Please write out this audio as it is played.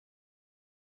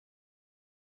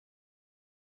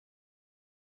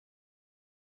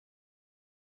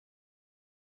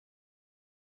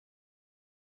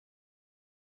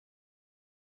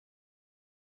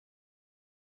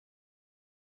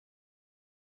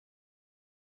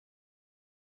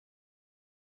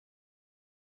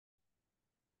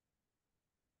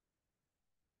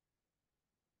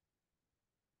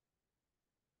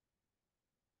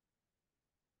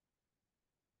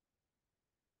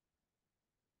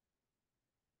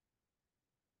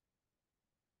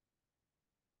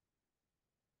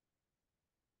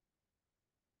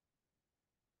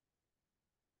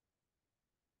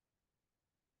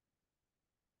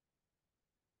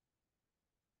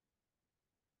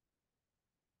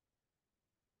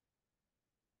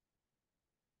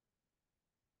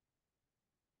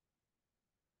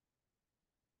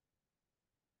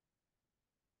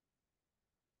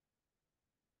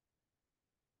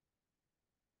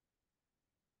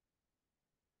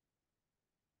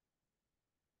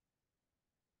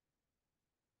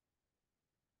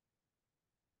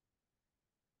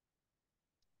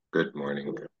Good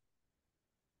morning.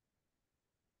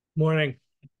 Morning.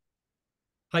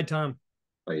 Hi, Tom.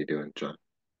 How you doing, John?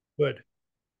 Good.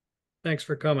 Thanks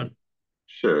for coming.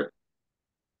 Sure.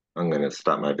 I'm gonna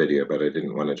stop my video, but I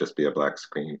didn't want to just be a black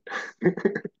screen.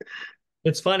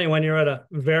 It's funny when you're at a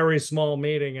very small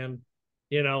meeting and,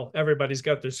 everybody's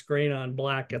got their screen on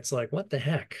black. It's like, what the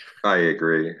heck? I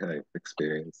agree. I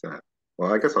experienced that.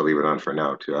 Well, I guess I'll leave it on for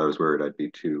now too. I was worried I'd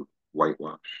be too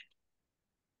whitewashed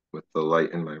with the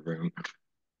light in my room.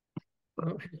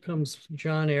 Oh, here comes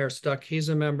John Airstuck. He's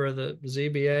a member of the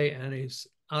ZBA and he's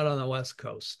out on the West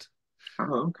Coast.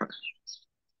 Oh,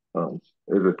 okay.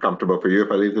 Is it comfortable for you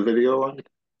if I leave the video on?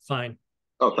 Fine.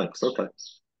 Oh, thanks. Okay.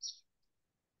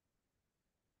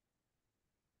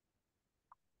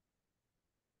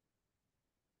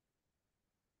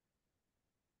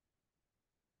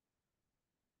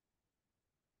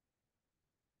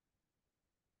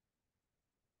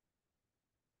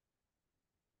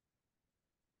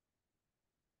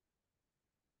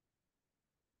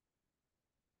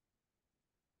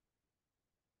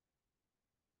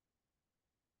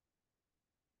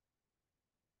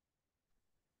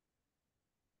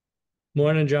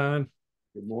 Morning, John.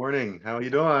 Good morning. How are you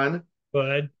doing?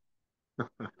 Good. What's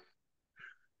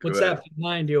Good. that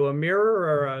behind you? A mirror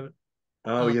or a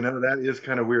Oh, that is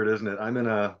kind of weird, isn't it?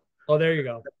 oh, there you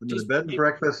go. I'm in a Just bed and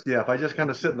breakfast. Yeah, if I just kind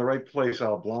of sit in the right place,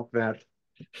 I'll block that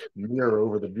mirror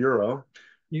over the bureau.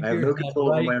 keep I have your no head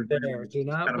control over my right environment. there. It's Do just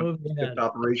not kind of move your its head.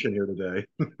 operation here today.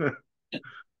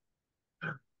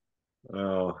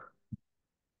 Oh,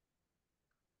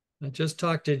 I just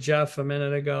talked to Jeff a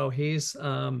minute ago. He's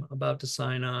about to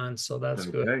sign on, so that's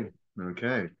good. okay.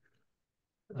 Okay.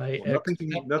 I Well, expect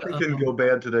nothing can go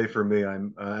bad today for me.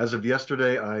 I'm as of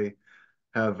yesterday, I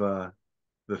have the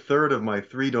third of my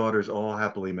three daughters all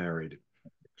happily married.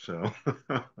 So,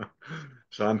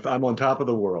 so I'm on top of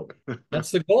the world.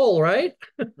 that's the goal, right?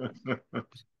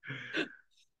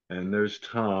 And there's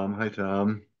Tom. Hi,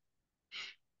 Tom.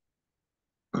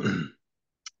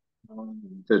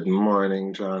 Good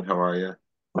morning, John. How are you?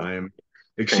 I am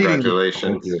exceedingly well,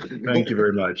 thank Congratulations. you. Thank you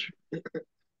very much.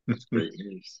 That's great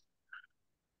news.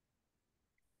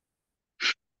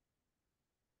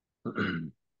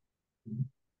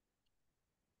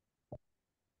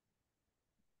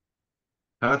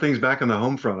 How are things back on the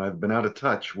home front? I've been out of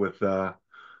touch with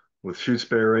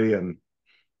Shutesbury and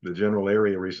the general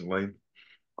area recently.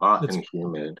 Hot It's and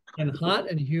humid. and hot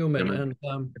and humid.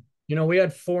 And we had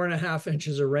 4.5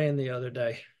 inches of rain the other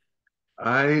day.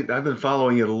 I've been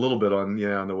following it a little bit on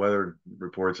the weather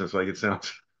reports. It's like it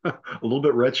sounds a little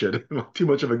bit wretched. Too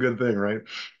much of a good thing, right?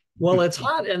 Well, it's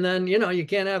hot, and then you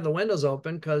can't have the windows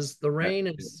open because the rain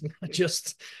is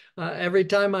just every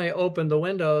time I open the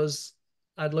windows,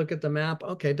 I'd look at the map.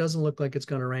 Okay, it doesn't look like it's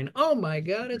going to rain. Oh my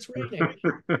God, it's raining.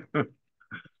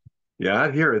 Yeah,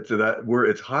 I hear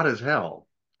it's hot as hell,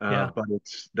 Yeah, but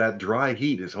it's that dry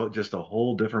heat is just a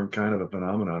whole different kind of a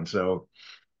phenomenon. So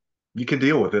you can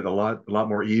deal with it a lot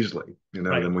more easily,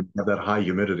 right. than when you have that high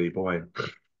humidity. Boy,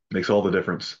 makes all the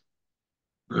difference.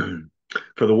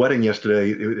 For the wedding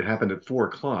yesterday, it happened at 4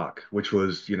 o'clock, which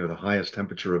was, the highest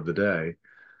temperature of the day,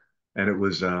 and it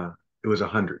was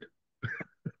 100.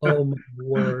 Oh my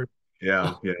word.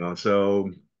 Yeah, yeah.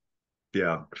 So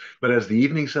yeah, but as the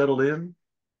evening settled in,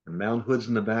 and Mount Hood's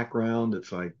in the background,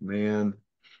 it's like, man,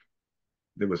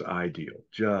 it was ideal,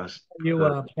 just You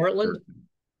perfect. Portland?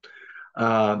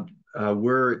 Perfect.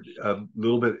 We're a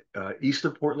little bit east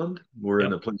of Portland. We're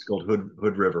in Yep. a place called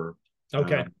Hood River.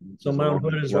 Okay. So Is Mount along the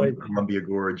Hood is right there. Columbia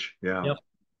Gorge. Yeah, Yep.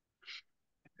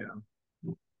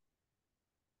 yeah.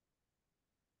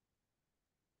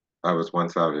 I was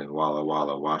once out in Walla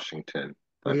Walla, Washington.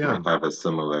 Oh That yeah, might have a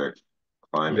similar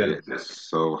climate. yeah, It was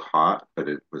so hot, but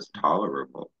it was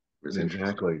tolerable. It was interesting.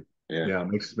 exactly. Yeah. Yeah,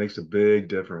 it makes a big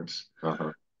difference.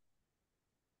 Uh-huh.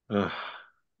 Uh,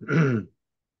 and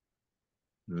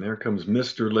there comes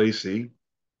Mr. Lacey.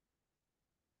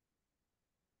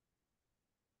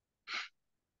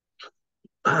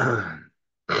 Are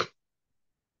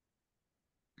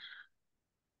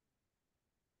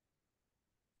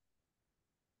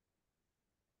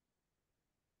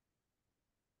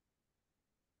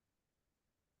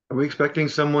we expecting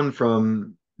someone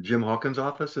from Jim Hawkins'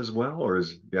 office as well, or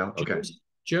yeah, okay.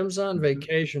 Jim's on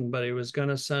vacation, but he was going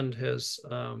to send his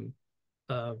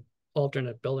uh,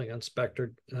 alternate building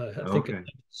inspector. I think Okay,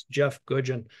 it's Jeff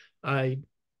Goodgen. I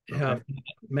okay. have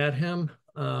met him.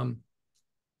 Mhm.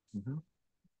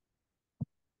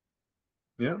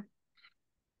 Yeah.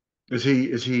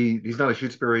 He's not a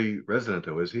Shutesbury resident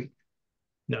though, is he?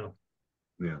 No,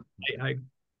 Yeah. I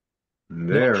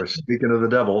no, There, speaking of the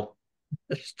devil.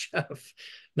 There's Jeff.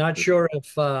 Not sure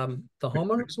if the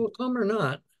homeowners will come or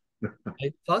not.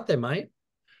 I thought they might.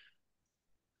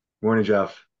 Morning,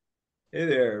 Jeff. Hey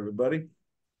there, everybody.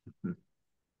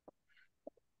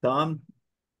 Tom,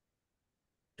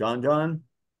 John,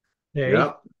 Hey,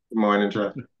 Yep. Good morning,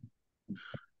 Jeff.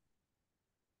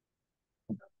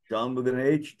 John with an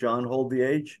H, John hold the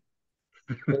H.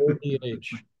 hold the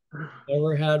H.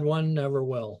 Never had one, never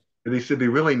will. It'd be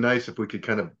really nice if we could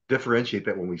kind of differentiate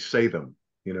that when we say them,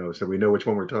 so we know which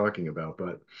one we're talking about, but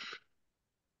it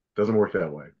doesn't work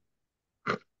that way.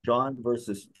 John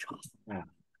versus John.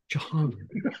 John.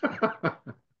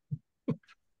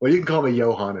 Well, you can call me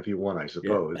Johan if you want, I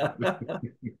suppose. Yeah.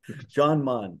 John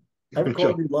Mon. I've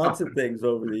called you lots of things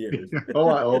over the years.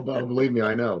 Believe me,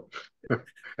 I know.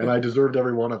 And I deserved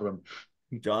every one of them.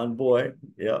 John Boy.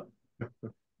 Yep.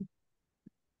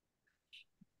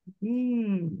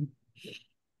 Hmm.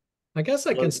 I guess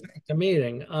I can start the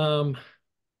meeting.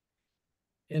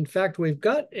 In fact, we've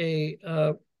got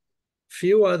a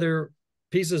few other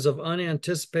pieces of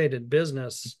unanticipated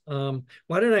business. Why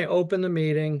don't I open the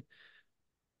meeting?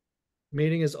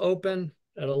 Meeting is open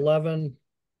at 11:05.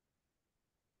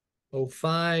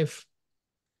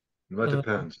 That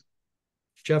depends.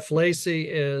 Jeff Lacey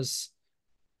is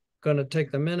going to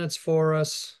take the minutes for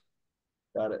us.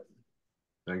 Got it.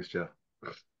 Thanks, Jeff.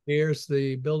 Here's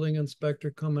the building inspector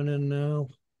coming in now.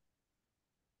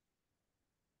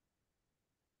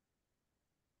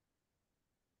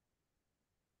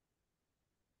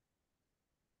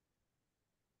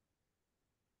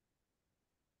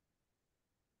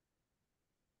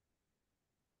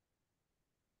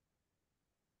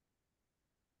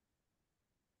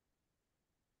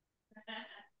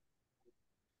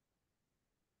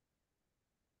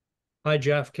 Hi,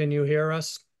 Jeff. Can you hear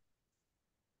us?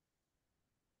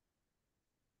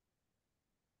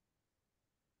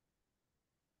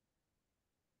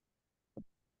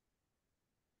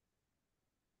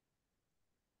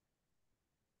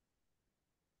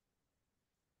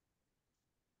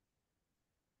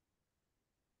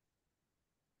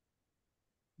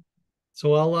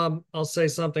 So I'll say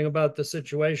something about the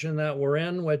situation that we're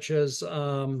in, which is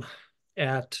we're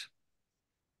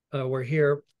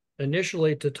here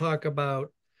initially to talk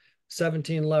about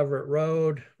 17 Leverett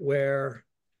Road, where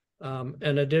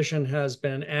an addition has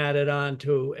been added on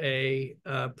to a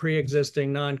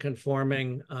pre-existing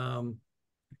non-conforming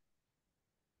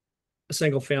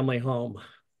single-family home.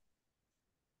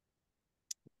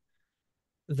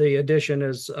 The addition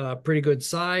is pretty good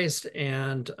sized,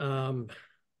 and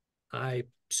I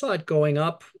saw it going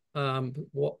up,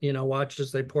 watched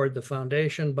as they poured the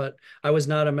foundation, but I was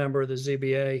not a member of the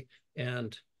ZBA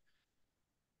and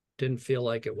didn't feel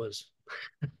like it was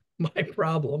my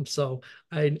problem. So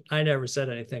I never said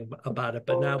anything about it.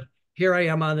 But now here I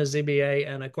am on the ZBA,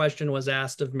 and a question was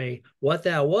asked of me what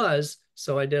that was.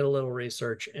 So I did a little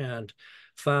research and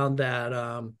found that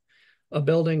a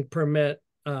building permit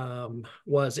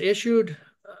was issued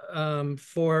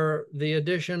for the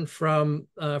addition from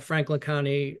Franklin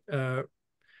County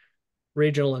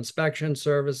Regional Inspection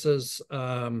Services,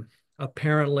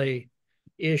 apparently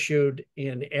issued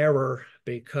in error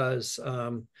because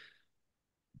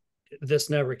this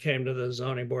never came to the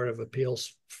Zoning Board of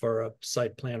Appeals for a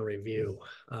site plan review,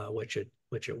 which it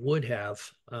would have,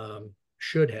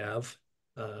 should have.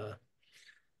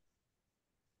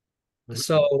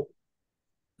 So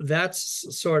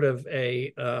that's sort of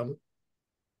a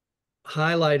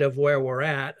highlight of where we're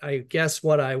at. I guess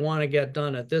what I want to get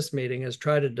done at this meeting is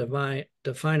try to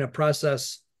define a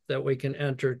process that we can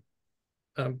enter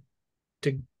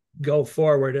to go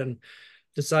forward and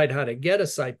decide how to get a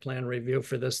site plan review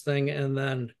for this thing. And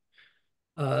then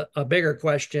a bigger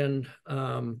question,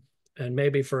 and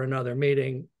maybe for another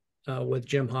meeting with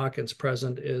Jim Hawkins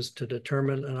present, is to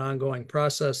determine an ongoing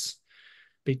process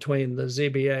between the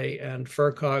ZBA and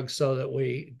FERCog so that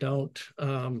we don't,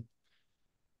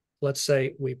 let's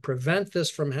say, we prevent this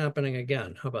from happening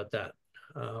again. How about that?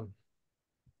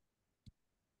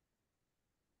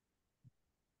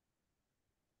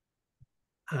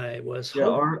 I was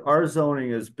our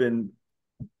zoning has been,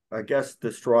 I guess,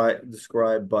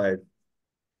 described by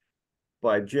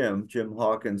Jim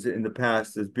Hawkins in the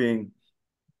past as being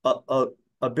a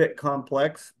bit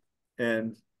complex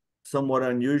and somewhat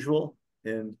unusual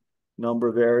in a number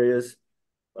of areas.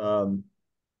 But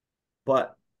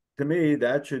to me,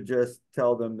 that should just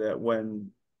tell them that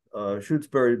when a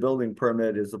Shutesbury building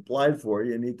permit is applied for,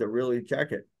 you need to really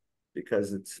check it,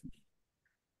 because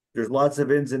there's lots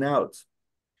of ins and outs.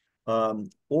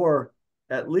 Or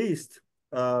at least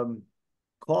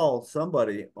call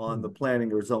somebody on the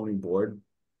planning or zoning board,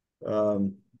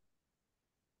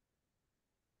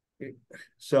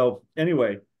 So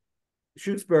anyway,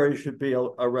 Shutesbury should be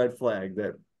a red flag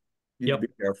that you need to Yep. be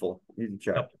careful. You need to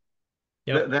check.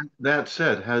 Yep. Yep. That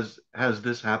said, has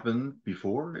this happened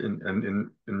before in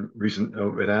recent?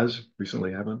 Oh, it has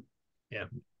recently happened. Yeah.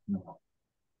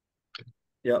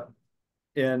 Yep.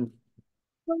 And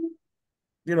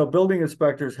you know, building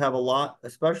inspectors have a lot,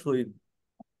 especially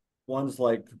ones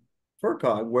like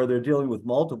FERCog, where they're dealing with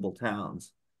multiple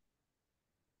towns.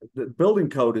 The building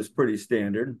code is pretty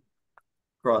standard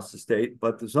across the state,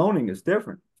 but the zoning is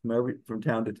different from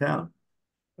town to town.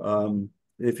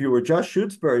 If you were just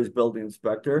Shutesbury's building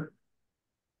inspector,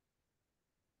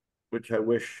 which I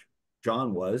wish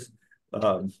John was,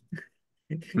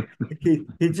 he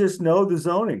just know the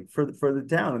zoning for the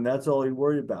town, and that's all he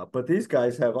worried about. But these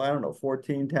guys have, I don't know,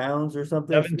 14 towns or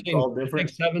something. So it's 17, all I think different.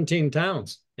 17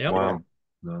 towns. Yep. Wow.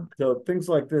 No. So things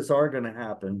like this are going to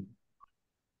happen.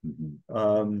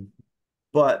 Mhm.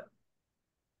 But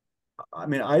I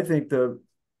mean, I think the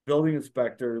building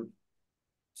inspector's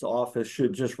office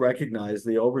should just recognize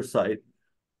the oversight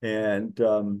and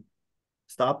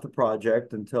stop the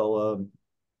project until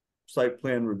site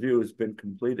plan review has been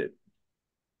completed.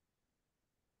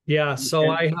 Yeah.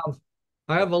 So And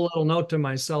I have a little note to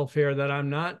myself here that I'm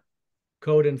not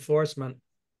code enforcement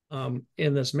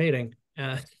in this meeting.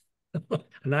 And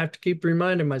I have to keep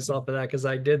reminding myself of that because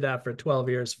I did that for 12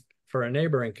 years for a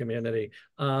neighboring community.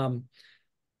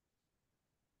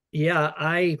 Yeah,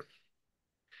 I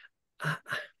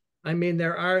mean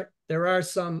there are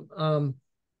some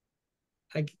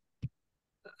I,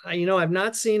 I've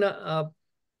not seen a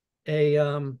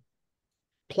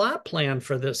plot plan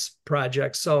for this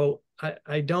project, so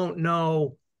I don't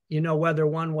know, whether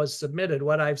one was submitted.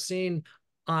 What I've seen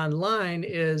online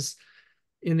is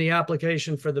in the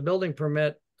application for the building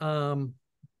permit,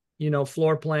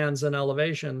 floor plans and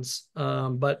elevations,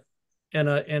 but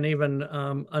and even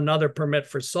another permit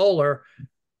for solar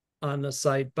on the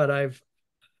site. But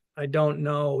I don't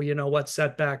know, what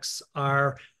setbacks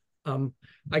are.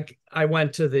 I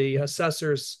went to the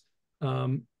assessor's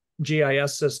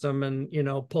GIS system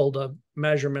and pulled a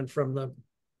measurement from the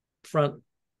front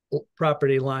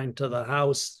property line to the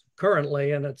house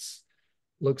currently, and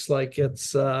looks like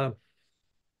it's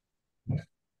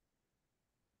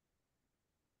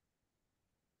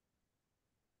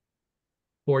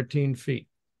 14 feet.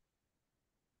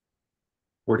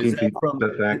 14 is that feet from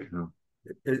setback. No.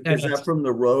 is that from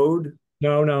the road?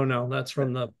 No, that's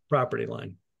from the property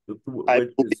line. I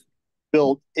Which believe is,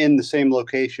 built in the same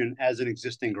location as an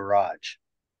existing garage,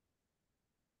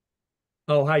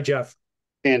 Oh, hi, Jeff.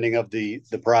 standing of the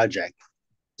project.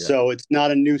 Yeah. So it's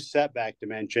not a new setback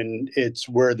dimension, it's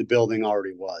where the building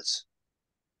already was.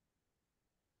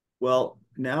 well,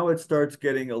 now it starts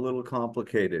getting a little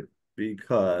complicated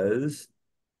because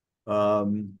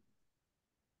the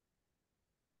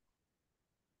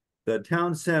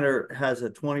town center has a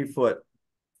 20-foot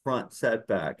front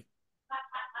setback.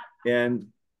 And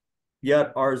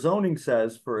yet our zoning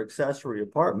says for accessory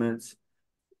apartments,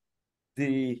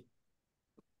 the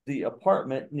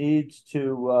apartment needs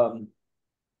to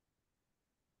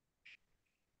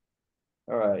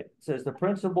all right, it says the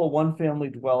principal one-family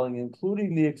dwelling,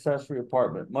 including the accessory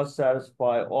apartment, must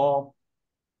satisfy all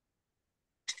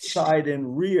side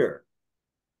and rear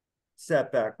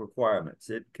setback requirements.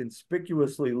 It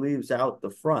conspicuously leaves out the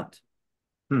front.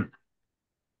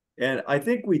 And I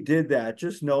think we did that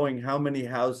just knowing how many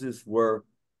houses were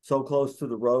so close to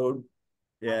the road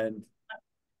and,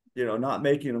 not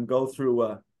making them go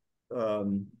through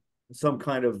some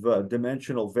kind of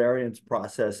dimensional variance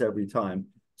process every time.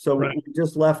 So Right. we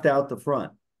just left out the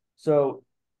front. So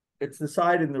it's the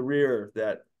side and the rear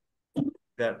that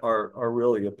are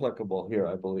really applicable here,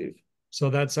 I believe.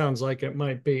 So that sounds like it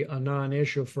might be a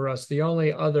non-issue for us. The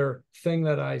only other thing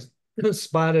that I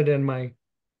spotted in my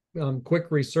quick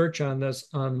research on this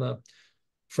from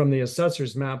the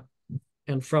assessor's map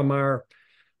and from our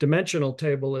dimensional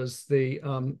table is the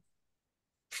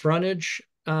frontage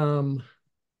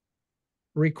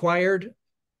required.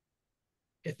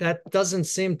 That doesn't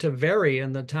seem to vary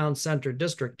in the town center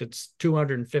district. It's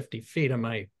 250 feet. Am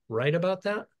I right about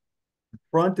that?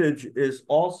 Frontage is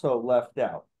also left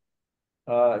out.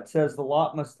 It says the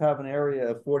lot must have an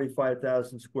area of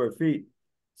 45,000 square feet.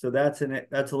 So that's a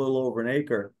little over an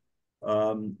acre.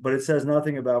 But it says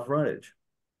nothing about frontage.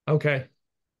 Okay.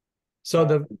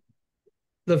 So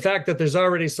the fact that there's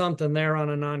already something there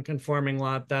on a non-conforming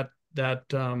lot,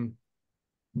 that's a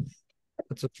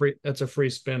free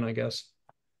spin, I guess.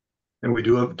 And we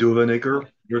do have an acre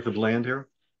worth of land here.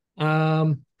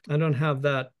 I don't have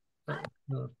that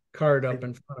card up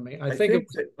in front of me. I think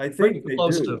they pretty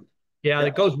close do. to. Yeah,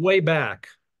 it goes way back.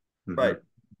 Right.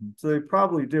 So they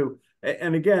probably do.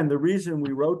 And again, the reason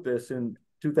we wrote this in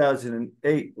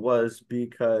 2008 was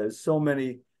because so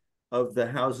many of the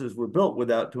houses were built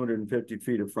without 250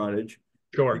 feet of frontage.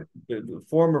 Sure. The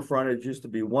former frontage used to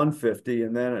be 150,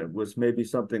 and then it was maybe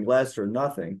something less or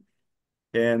nothing.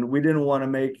 And we didn't want to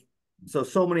make,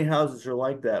 so many houses are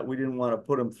like that. We didn't want to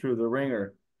put them through the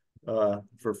ringer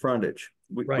for frontage.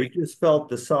 We just felt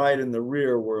the side and the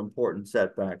rear were important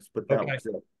setbacks, but that was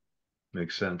it.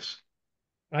 Makes sense.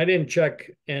 I didn't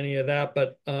check any of that,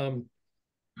 but I'm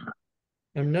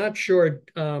not sure.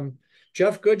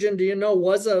 Jeff Goodgen, do you know,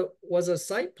 was a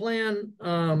site plan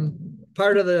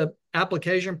part of the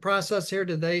application process here?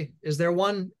 Is there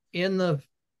one in the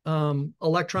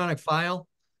electronic file?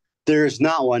 There's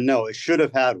not one. No, it should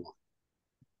have had one.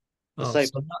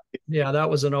 Yeah, that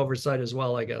was an oversight as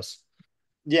well, I guess.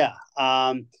 Yeah,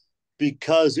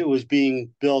 because it was being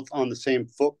built on the same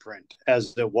footprint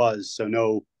as it was, so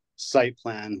no site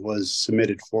plan was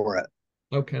submitted for it.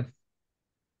 Okay.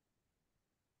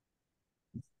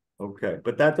 Okay,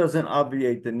 but that doesn't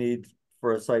obviate the need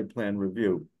for a site plan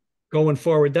review. Going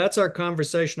forward, that's our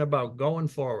conversation about going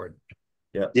forward.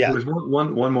 Yeah. Yeah. There's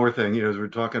one more thing, as we're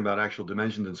talking about actual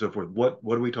dimensions and so forth. What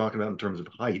are we talking about in terms of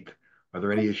height? Are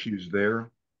there any issues there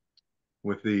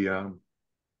with the?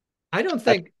 I don't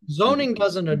think zoning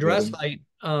doesn't address height,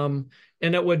 and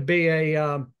it would be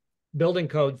a building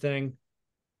code thing.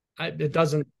 It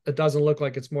doesn't look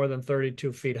like it's more than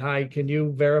 32 feet high. Can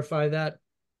you verify that,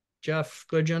 Jeff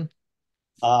Goodgen?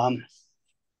 Yeah,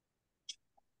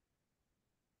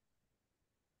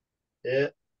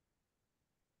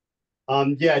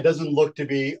 it doesn't look to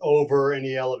be over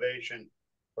any elevation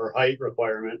or height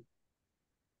requirement.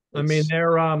 I mean,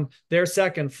 their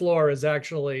second floor is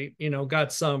actually,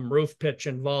 got some roof pitch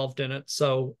involved in it.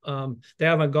 So they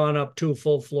haven't gone up 2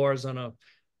 full floors and a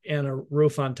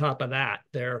roof on top of that.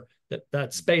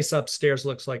 That space upstairs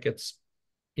looks like it's,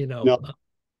 No.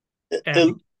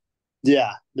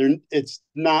 Yeah, it's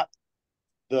not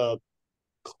the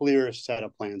clearest set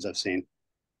of plans I've seen.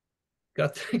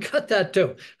 Got that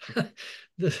too.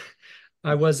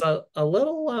 I was a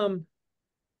little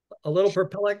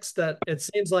perplexed that it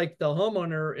seems like the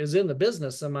homeowner is in the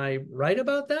business. Am I right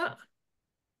about that?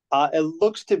 It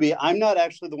looks to be. I'm not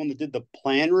actually the one that did the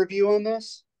plan review on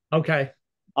this. Okay.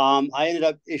 I ended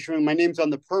up issuing, my name's on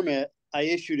the permit. I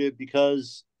issued it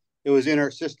because it was in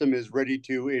our system as ready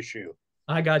to issue.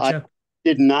 I gotcha. I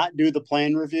did not do the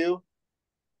plan review.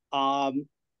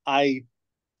 I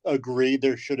agree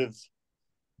there should have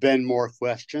been more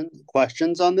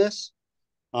questions on this.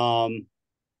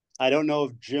 I don't know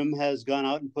if Jim has gone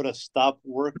out and put a stop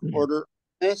work order on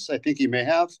this. I think he may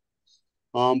have.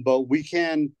 But we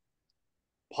can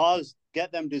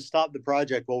get them to stop the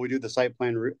project while we do the site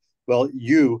plan. Well,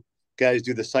 you guys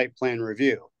do the site plan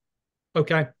review.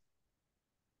 Okay.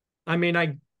 I mean,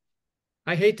 I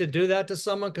hate to do that to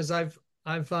someone because I've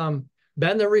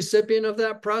been the recipient of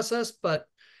that process, but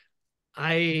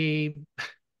I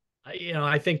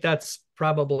think that's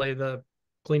probably the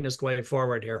cleanest way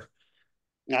forward here.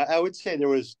 I would say there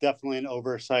was definitely an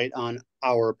oversight on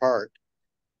our part,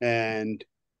 and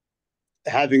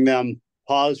having them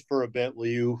pause for a bit while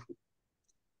you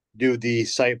do the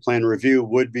site plan review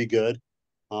would be good.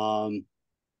 It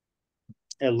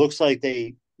looks like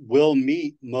they will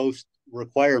meet most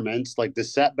requirements, like the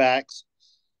setbacks,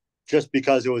 just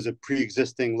because it was a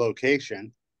pre-existing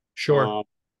location. Sure.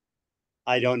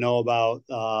 I don't know about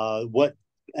I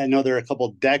know there are a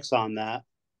couple decks on that.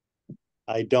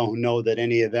 I don't know that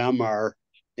any of them are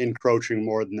encroaching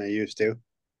more than they used to.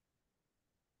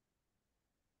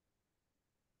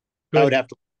 Good. I would have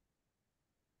to.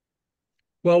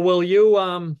 Well, will you,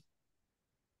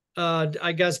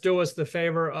 I guess, do us the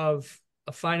favor of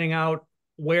finding out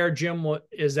where Jim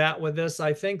is at with this?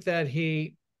 I think that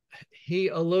he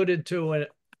alluded to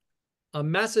a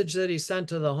message that he sent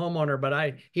to the homeowner,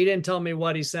 but he didn't tell me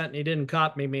what he sent, and he didn't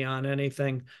copy me on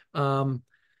anything.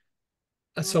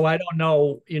 So I don't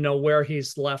know, where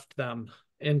he's left them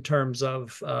in terms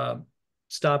of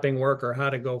stopping work or how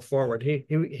to go forward.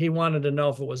 He wanted to know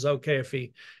if it was okay if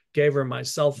he gave her my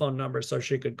cell phone number so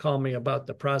she could call me about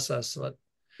the process. But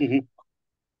he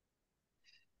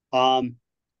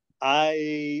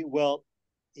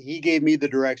gave me the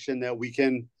direction that we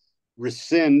can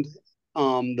rescind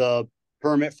the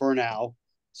permit for now,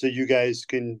 so you guys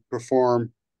can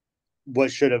perform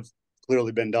what should have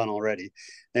clearly been done already,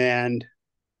 and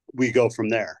we go from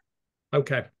there.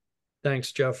 Okay,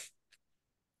 thanks, Jeff.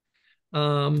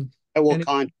 I will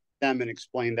contact them and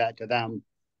explain that to them,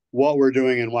 what we're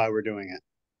doing and why we're doing it.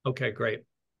 Okay, great.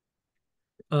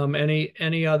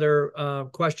 Any other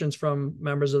questions from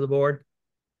members of the board?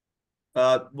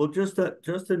 Well, just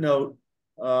a note,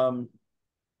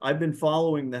 I've been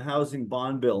following the housing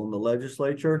bond bill in the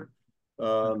legislature.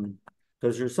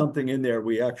 Because there's something in there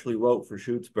we actually wrote for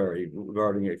Shutesbury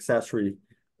regarding accessory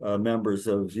members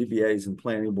of ZBAs and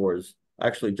planning boards,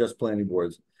 actually just planning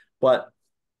boards. But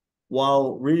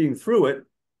while reading through it,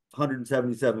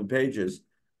 177 pages,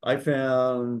 I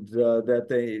found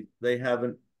that they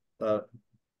haven't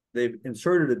they've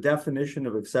inserted a definition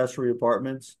of accessory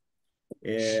apartments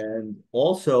and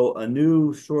also a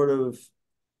new sort of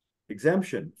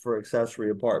exemption for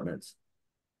accessory apartments.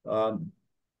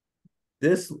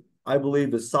 This, I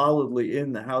believe, is solidly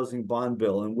in the housing bond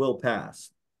bill and will pass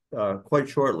quite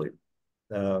shortly,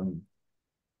 by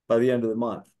the end of the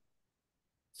month.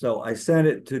 So I sent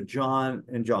it to John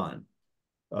and John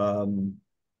for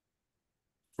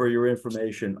your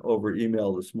information over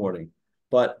email this morning.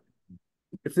 But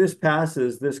if this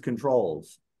passes, this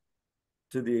controls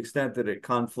to the extent that it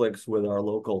conflicts with our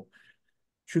local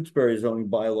Shutesbury zoning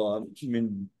bylaw. I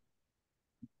mean,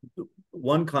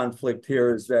 one conflict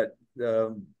here is that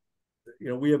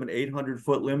we have an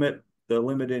 800-foot limit. The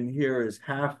limit in here is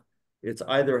half. It's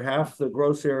either half the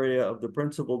gross area of the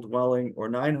principal dwelling or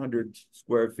 900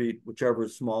 square feet, whichever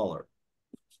is smaller.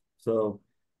 So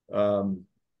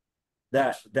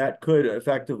that could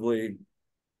effectively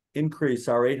increase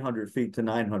our 800 feet to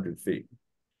 900 feet.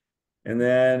 And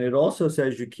then it also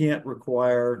says you can't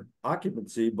require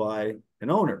occupancy by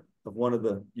an owner of one of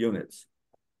the units.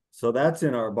 So that's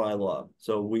in our bylaw.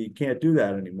 So we can't do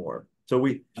that anymore. So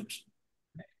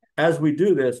as we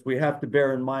do this, we have to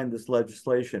bear in mind this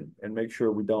legislation and make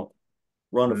sure we don't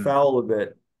run afoul of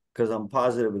it, because I'm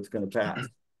positive it's going to pass.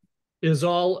 Is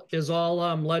all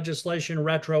legislation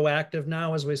retroactive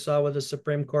now, as we saw with the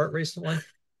Supreme Court recently?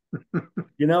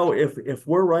 If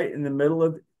we're right in the middle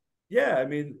of, yeah, I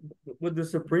mean, with the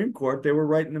Supreme Court, they were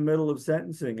right in the middle of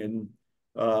sentencing, and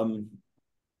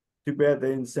too bad they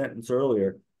didn't sentence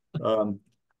earlier.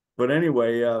 But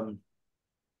anyway,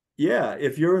 yeah,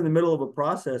 if you're in the middle of a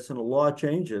process and a law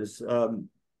changes,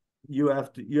 you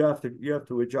have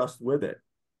to adjust with it.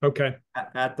 Okay.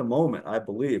 At the moment, I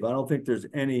believe. I don't think there's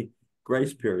any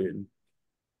grace period.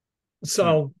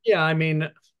 So yeah, I mean,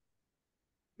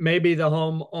 maybe the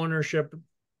home ownership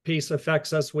piece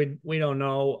affects us. We don't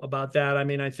know about that. I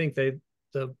mean, I think the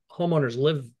homeowners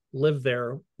live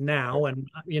there now, and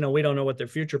we don't know what their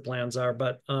future plans are.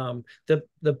 But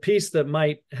the piece that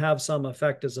might have some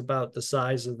effect is about the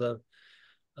size of the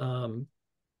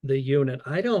unit.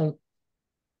 I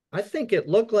think it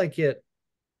looked like it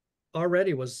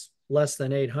already was less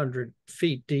than 800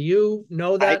 feet. Do you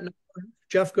know that,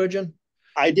 Jeff Goodgen?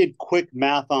 I did quick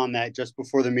math on that just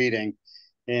before the meeting,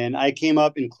 and I came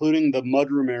up, including the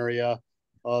mudroom area,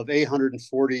 of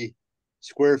 840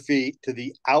 square feet to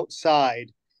the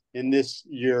outside. In this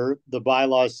year, the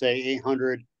bylaws say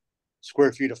 800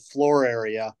 square feet of floor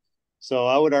area. So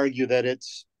I would argue that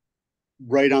it's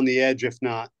right on the edge, if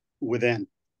not within.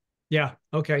 Yeah.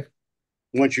 Okay.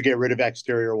 Once you get rid of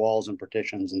exterior walls and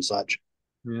partitions and such.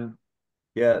 Yeah.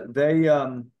 Yeah. They,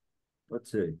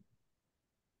 let's see.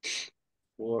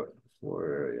 Floor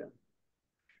area.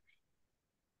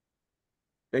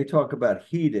 They talk about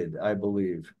heated, I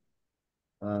believe.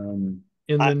 In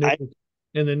the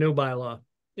new bylaw,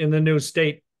 in the new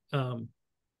state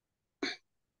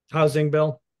housing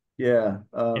bill. Yeah.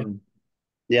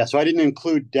 Yeah. So I didn't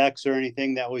include decks or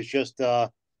anything. That was just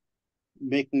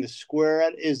making the square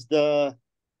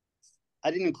I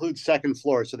didn't include second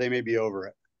floor, so they may be over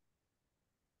it.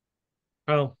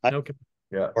 Oh, okay.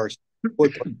 Yeah. Or,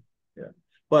 yeah.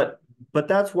 But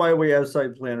that's why we have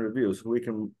site plan reviews. So we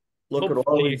can look at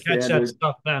all these standards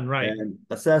stuff then, right? And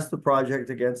assess the project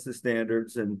against the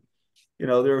standards. And,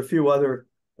 there are a few other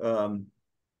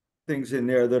things in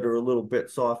there that are a little bit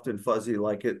soft and fuzzy,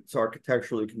 like it's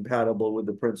architecturally compatible with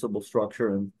the principal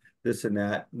structure and this and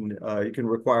that. And you can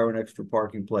require an extra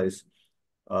parking place.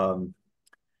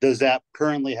 Does that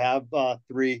currently have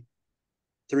three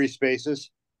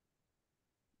spaces?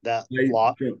 That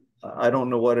lot? I don't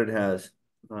know what it has.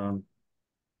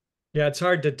 Yeah, it's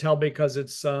hard to tell because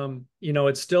it's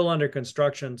it's still under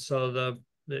construction, so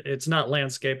it's not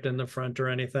landscaped in the front or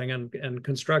anything, and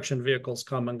construction vehicles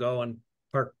come and go and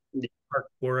park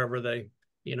wherever they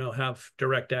have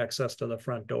direct access to the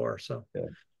front door. So yeah.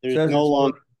 There's no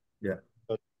longer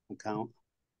count.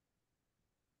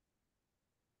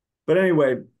 But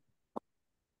anyway,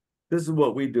 this is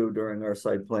what we do during our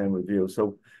site plan review,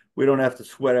 so we don't have to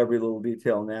sweat every little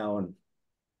detail now. And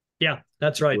yeah,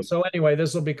 that's right. So anyway,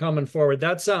 this will be coming forward.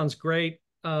 That sounds great.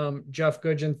 Jeff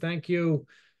Goodgen, thank you.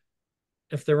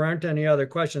 If there aren't any other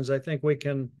questions, I think we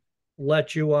can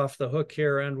let you off the hook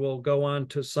here and we'll go on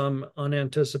to some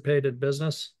unanticipated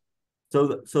business. So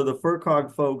the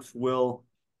FERCog folks will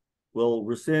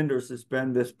rescind or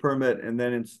suspend this permit and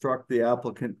then instruct the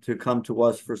applicant to come to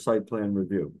us for site plan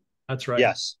review. That's right.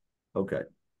 Yes, Okay,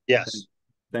 yes,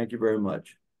 thank you very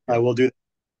much. I will do that.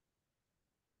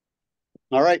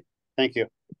 All right, thank you.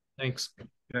 Thanks.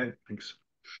 Okay, thanks.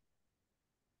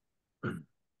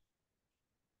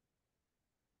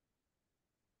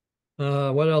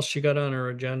 What else you got on our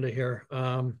agenda here?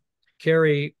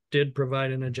 Carrie did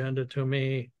provide an agenda to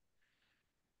me.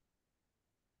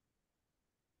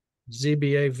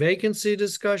 ZBA vacancy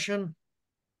discussion.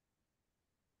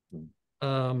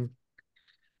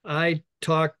 I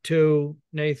talked to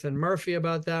Nathan Murphy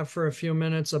about that for a few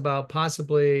minutes, about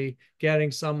possibly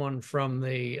getting someone from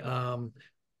the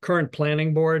current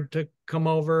planning board to come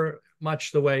over,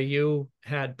 much the way you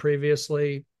had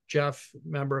previously, Jeff,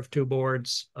 member of two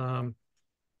boards. So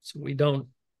we don't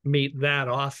meet that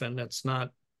often. It's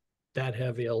not that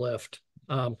heavy a lift.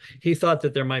 He thought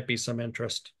that there might be some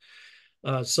interest.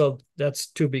 So that's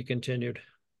to be continued.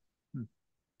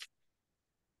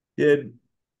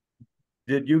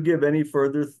 Did you give any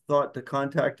further thought to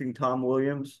contacting Tom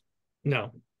Williams?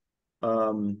 No.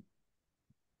 How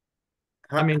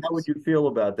would you feel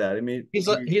about that? I mean, he's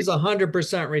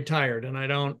 100% retired, and I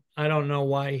don't know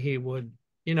why he would.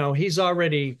 He's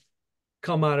already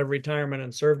come out of retirement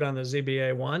and served on the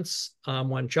ZBA once,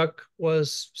 when Chuck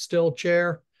was still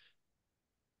chair.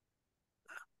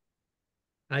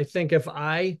 I think if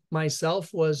I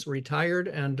myself was retired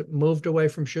and moved away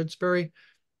from Shutesbury,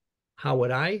 how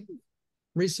would I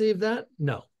receive that?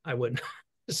 No, I wouldn't.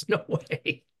 There's no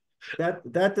way.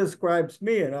 That describes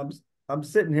me, and I'm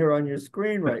sitting here on your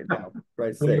screen right now.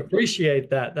 Right, we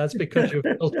appreciate that. That's because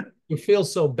you feel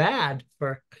so bad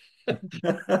for.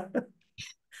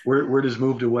 Where does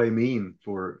moved away mean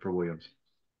for Williams?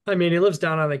 I mean, he lives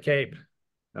down on the Cape.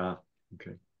 Ah,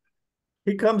 okay.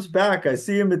 He comes back. I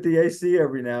see him at the AC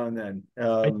every now and then.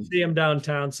 I see him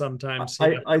downtown sometimes.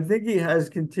 I think he has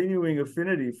continuing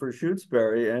affinity for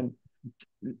Shutesbury, and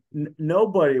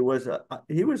nobody was.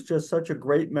 He was just such a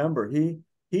great member.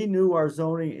 He knew our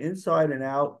zoning inside and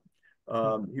out.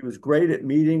 He was great at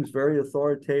meetings, very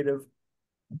authoritative.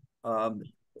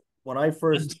 When I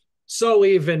first so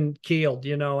even keeled,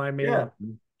 I mean, yeah.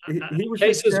 He was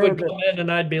cases would come in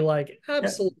and I'd be like,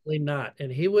 absolutely not.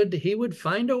 And he would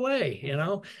find a way,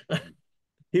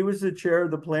 He was the chair of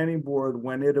the planning board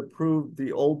when it approved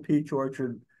the old Peach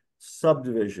Orchard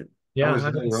subdivision. Yeah,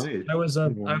 right. I was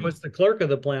the clerk of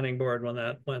the planning board when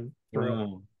that went through.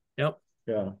 Wow. Yep.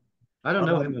 Yeah. I don't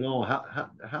know him at all.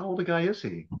 How old a guy is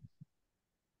he?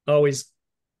 Oh, he's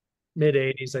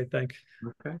mid-80s, I think.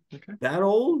 Okay. That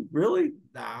old? Really?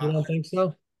 Nah. You don't think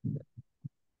so?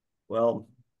 Well,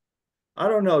 I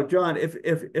don't know, John.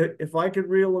 If I could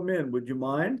reel him in, would you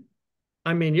mind?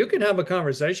 I mean, you can have a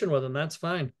conversation with him. That's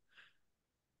fine.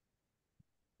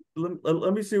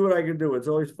 Let me see what I can do. It's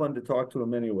always fun to talk to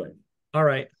him anyway. All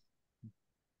right.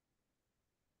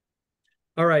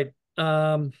 All right.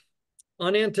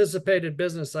 Unanticipated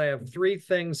business. I have three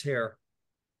things here.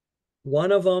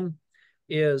 One of them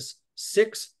is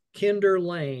 6 Kinder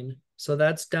Lane. So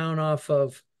that's down off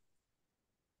of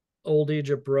Old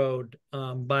Egypt Road,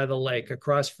 by the lake,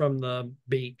 across from the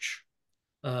beach.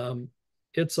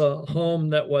 It's a home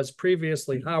that was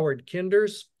previously Howard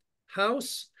Kinder's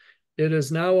house. It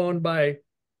is now owned by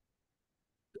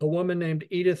a woman named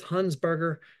Edith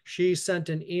Hunsberger. She sent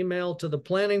an email to the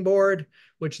planning board,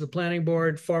 which the planning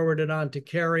board forwarded on to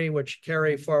Carrie, which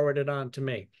Carrie forwarded on to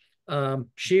me.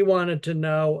 She wanted to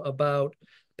know about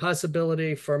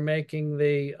possibility for making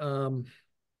the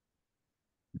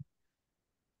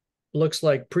looks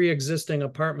like pre-existing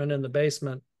apartment in the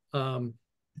basement a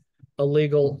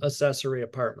legal accessory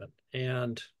apartment.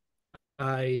 And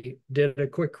I did a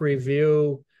quick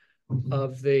review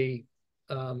of the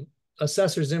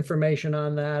assessor's information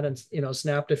on that and,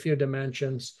 snapped a few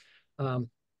dimensions.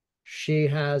 She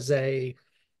has a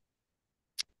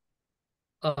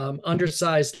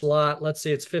undersized lot. Let's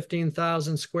see, it's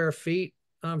 15,000 square feet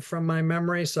from my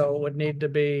memory. So it would need to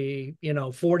be,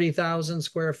 40,000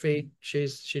 square feet.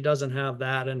 She doesn't have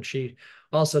that. And she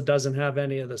also doesn't have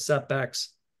any of the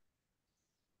setbacks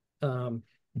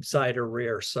side or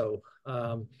rear. So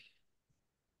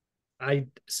I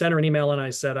sent her an email and I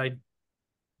said, I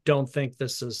don't think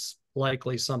this is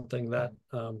likely something that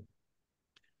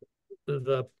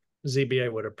the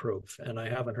ZBA would approve. And I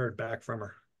haven't heard back from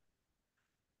her.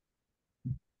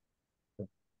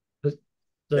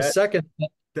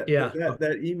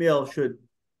 That email should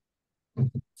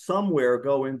somewhere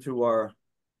go into our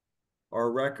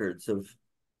records of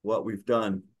what we've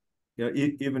done. You know,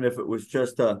 even if it was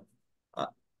just I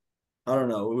don't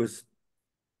know,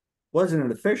 wasn't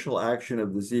an official action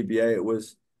of the ZBA. It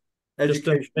was Just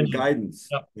education and opinion. guidance,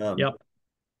 Yep. Yep.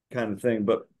 kind of thing.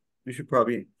 But we should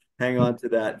probably hang on to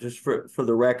that just for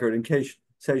the record, in case,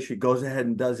 say, she goes ahead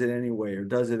and does it anyway or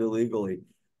does it illegally.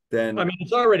 Then, I mean,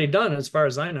 it's already done as far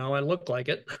as I know. It looked like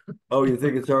it. oh, you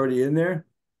think it's already in there?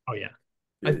 Oh yeah.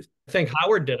 I think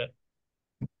Howard did it.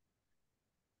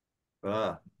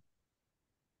 Ah,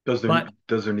 Does there But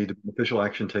does there need to be official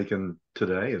action taken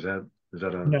today? Is that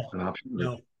no, an option?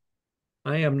 no.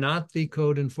 I am not the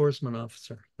code enforcement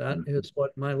officer. That is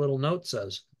what my little note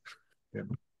says. Yeah.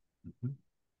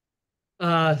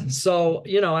 So,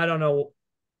 you know, I don't know.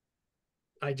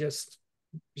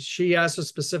 She asked a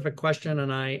specific question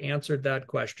and I answered that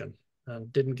question.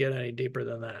 Didn't get any deeper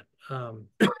than that.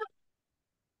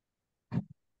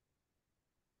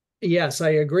 Yes, I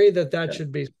agree that yeah,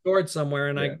 should be stored somewhere.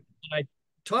 And yeah. I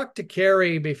talked to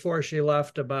Carrie before she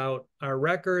left about our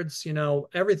records. You know,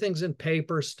 everything's in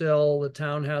paper still. The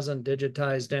town hasn't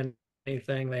digitized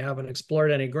anything. They haven't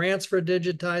explored any grants for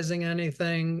digitizing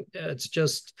anything. It's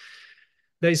just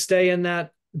they stay in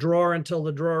that drawer until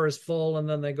the drawer is full, and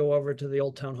then they go over to the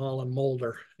Old Town Hall in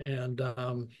Mulder. And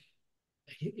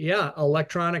yeah,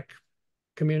 electronic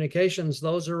communications,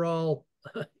 those are all,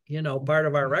 you know, part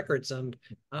of our records. And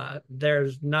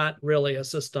there's not really a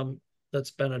system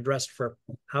that's been addressed for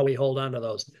how we hold on to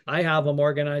those. I have them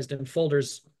organized in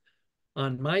folders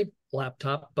on my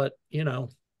laptop, but you know,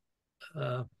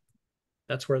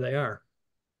 that's where they are.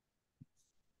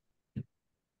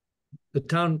 The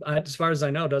town, as far as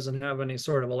I know, doesn't have any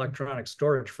sort of electronic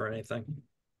storage for anything.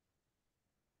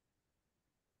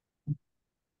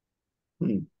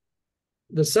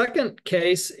 The second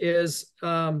case is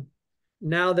now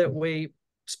that we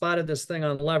spotted this thing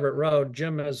on Leverett Road,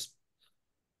 Jim has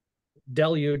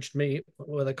deluged me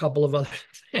with a couple of other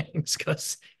things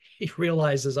because he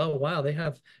realizes, oh, wow, they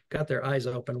have got their eyes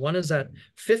open. One is at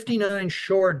 59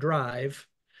 Shore Drive.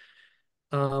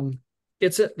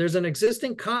 There's an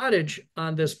existing cottage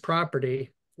on this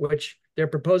property, which they're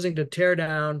proposing to tear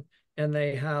down, and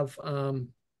they have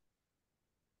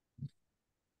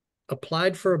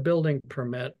applied for a building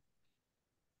permit.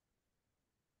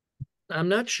 I'm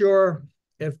not sure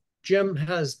if Jim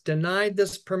has denied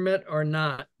this permit or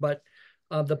not, but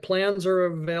the plans are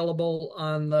available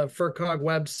on the FERCog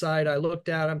website. I looked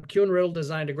at them. Kuhn Riddle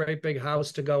designed a great big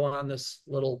house to go on this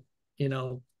little, you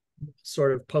know,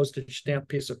 sort of postage stamp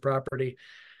piece of property.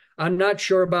 I'm not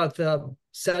sure about the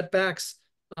setbacks.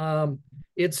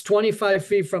 It's 25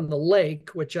 feet from the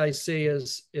lake, which I see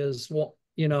is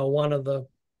you know, one of the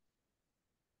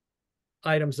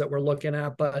items that we're looking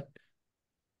at, but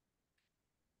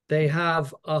they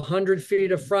have 100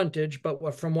 feet of frontage.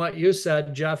 But from what you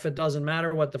said, Jeff, it doesn't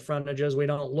matter what the frontage is. We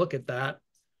don't look at that.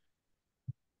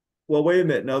 Well, wait a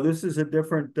minute. No, this is a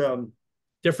different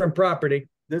different property.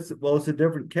 Well, it's a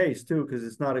different case too, because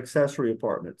it's not accessory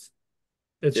apartments.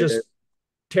 It's just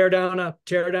tear down a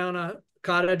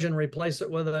cottage and replace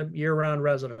it with a year-round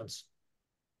residence.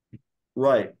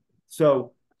 Right.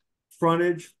 So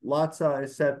frontage, lot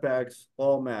size, setbacks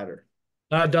all matter.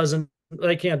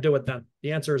 They can't do it then.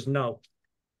 The answer is no.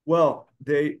 Well,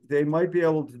 they might be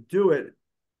able to do it,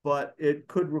 but it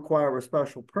could require a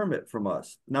special permit from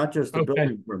us, not just a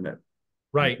building permit.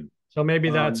 Right. So maybe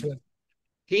that's what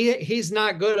he's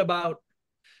not good about,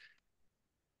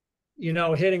 you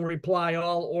know, hitting reply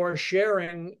all or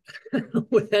sharing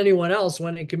with anyone else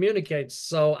when he communicates.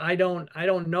 So I don't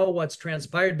know what's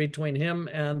transpired between him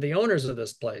and the owners of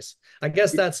this place. I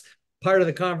guess that's part of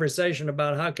the conversation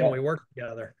about how can we work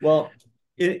together. Well,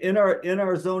 in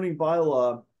our zoning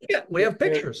bylaw, yeah, we have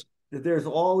pictures. There's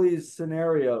all these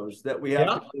scenarios that we have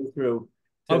to go through.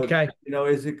 Okay. You know,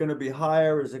 is it going to be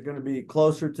higher? Is it going to be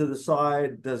closer to the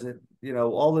side? Does it, you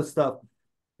know, all this stuff.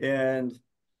 And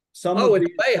it's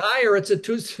way higher. It's a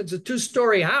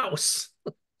two-story house.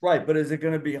 Right, but is it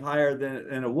going to be higher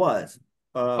than it was?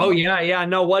 Oh yeah.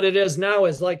 No, what it is now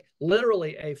is like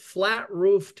literally a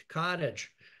flat-roofed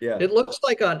cottage. Yeah, it looks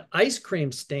like an ice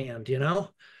cream stand, you know.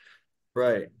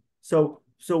 Right. So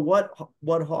what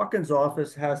Hawkins'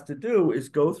 office has to do is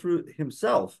go through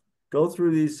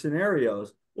these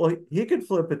scenarios. Well, he could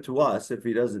flip it to us if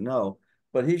he doesn't know,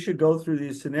 but he should go through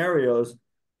these scenarios,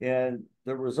 and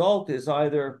the result is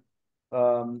either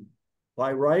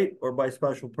by right or by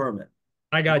special permit.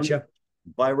 I got you.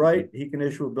 By right, he can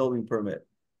issue a building permit.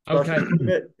 Special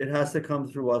permit, it has to come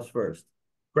through us first.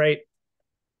 Great.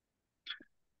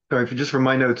 Sorry, just for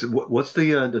my notes, what's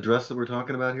the address that we're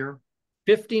talking about here?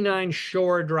 59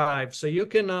 Shore Drive. So you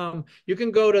can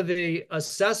go to the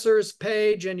assessor's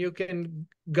page and you can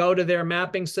go to their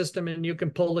mapping system and you can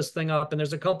pull this thing up. And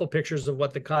there's a couple pictures of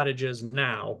what the cottage is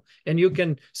now. And you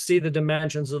can see the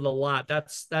dimensions of the lot.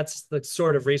 That's the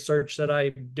sort of research that I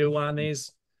do on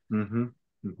these. Mm-hmm.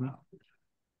 Mm-hmm.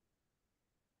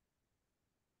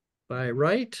 By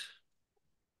right,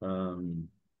 Um,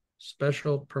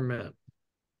 special permit.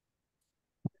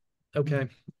 Okay.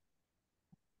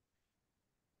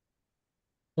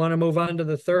 Want to move on to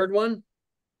the third one?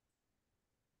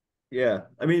 yeah,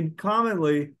 I mean,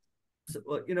 commonly,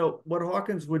 you know, what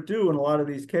Hawkins would do in a lot of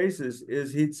these cases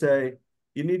is he'd say,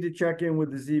 you need to check in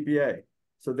with the ZBA.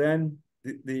 So then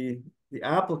the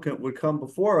applicant would come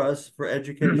before us for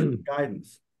education and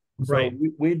guidance. So Right.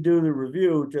 we do the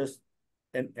review, just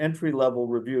an entry level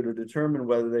review to determine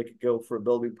whether they could go for a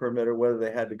building permit or whether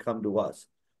they had to come to us.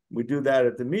 We do that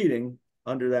at the meeting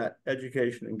under that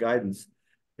education and guidance.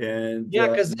 And Yeah,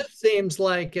 because it seems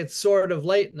like it's sort of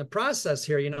late in the process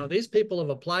here. You know, these people have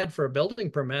applied for a building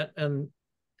permit and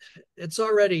it's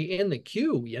already in the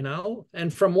queue, you know?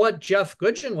 And from what Jeff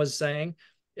Goodgen was saying,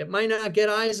 it might not get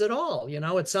eyes at all. You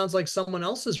know, it sounds like someone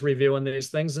else is reviewing these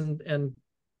things and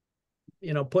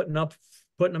you know, putting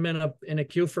them in a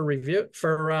queue for review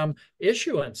for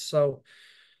issuance. So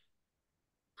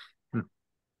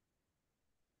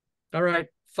all right,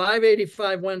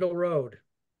 585 Wendell Road.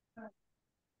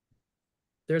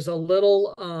 There's a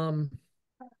little I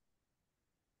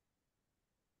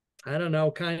don't know,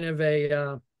 kind of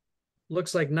a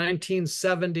looks like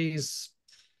 1970s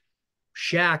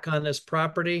shack on this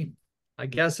property. I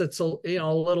guess it's a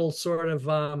little sort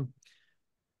of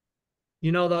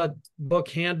you know, the book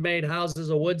Handmade Houses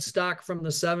of Woodstock from the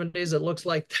 70s. It looks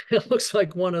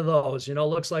like one of those, you know,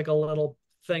 looks like a little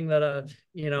thing that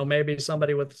you know, maybe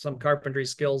somebody with some carpentry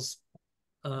skills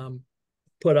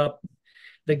put up.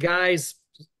 The guys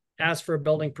asked for a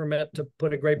building permit to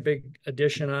put a great big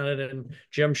addition on it, and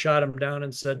Jim shot him down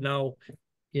and said, no,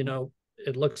 you know,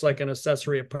 it looks like an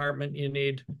accessory apartment. You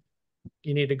need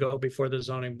to go before the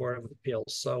zoning board of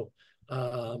appeals. So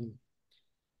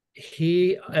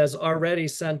he has already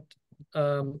sent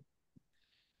an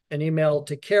email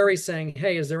to Carrie saying,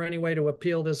 hey, is there any way to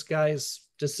appeal this guy's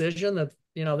decision that,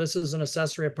 you know, this is an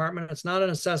accessory apartment? It's not an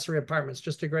accessory apartment. It's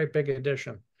just a great big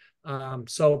addition.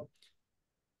 So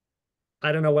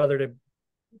I don't know whether to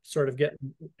sort of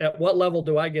at what level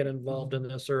do I get involved in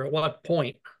this, or at what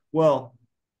point? well,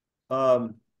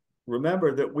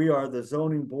 remember that we are the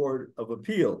zoning board of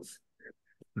appeals.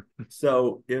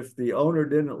 So if the owner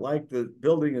didn't like the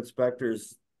building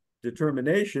inspector's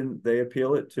determination, they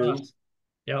appeal it to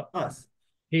Yep. us.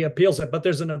 He appeals it, but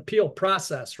there's an appeal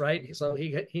process, right? So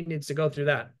he needs to go through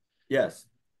that. Yes.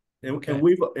 And, okay. And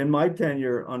we've, in my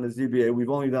tenure on the ZBA, we've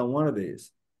only done one of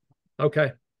these.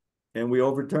 Okay. And we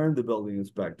overturned the building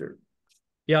inspector.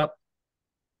 Yep.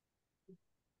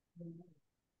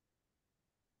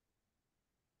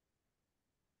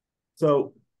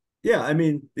 So, yeah, I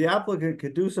mean, the applicant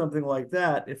could do something like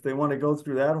that if they want to go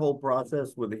through that whole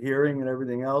process with the hearing and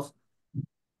everything else.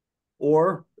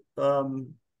 Or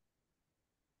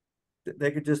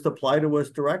they could just apply to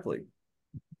us directly.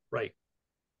 Right.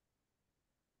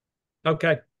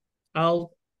 Okay.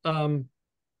 I'll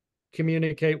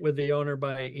communicate with the owner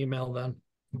by email then.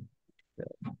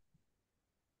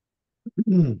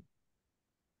 Hmm.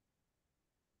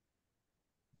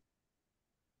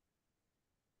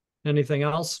 Anything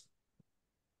else?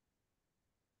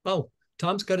 Oh,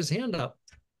 Tom's got his hand up.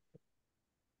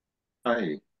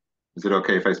 Hi. Is it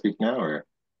okay if I speak now or?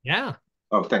 Yeah.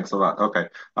 Oh, thanks a lot. Okay.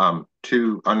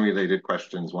 Two unrelated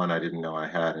questions. One I didn't know I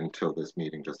had until this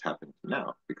meeting just happened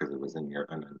now because it was in your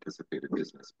unanticipated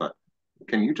business. But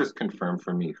can you just confirm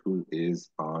for me who is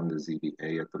on the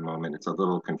ZBA at the moment? It's a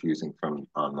little confusing from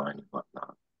online and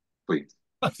whatnot. Please.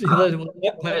 The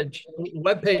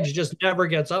webpage just never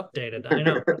gets updated. I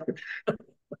know.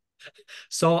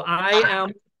 So I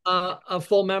am a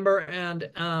full member and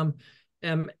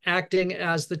am acting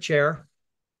as the chair.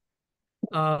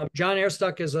 John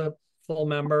Airstuck is a full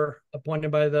member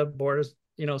appointed by the board,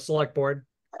 you know, select board.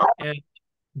 And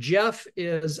Jeff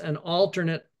is an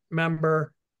alternate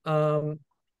member and,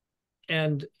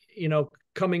 you know,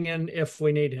 coming in if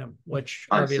we need him, which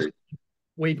obviously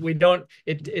we don't,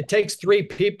 it takes 3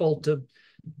 people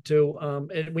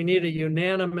we need a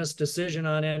unanimous decision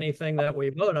on anything that we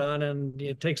vote on, and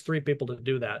it takes 3 people to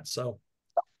do that. So.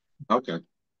 Okay,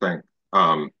 thanks.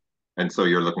 And so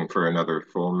you're looking for another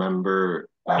full member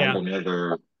and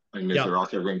yeah. and is there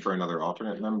also room for another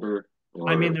alternate member?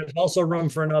 I mean, Or there's also room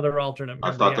for another alternate I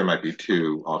member. thought Yeah. there might be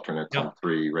 2 alternates Yeah. and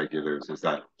 3 regulars. Is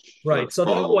that the Right. So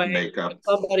that full way, makeup if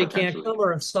somebody can't potentially? come,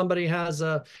 or if somebody has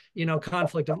a,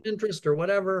 conflict of interest or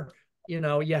whatever, you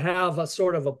have a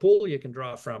sort of a pool you can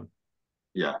draw from.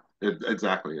 Yeah,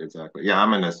 exactly, exactly. Yeah,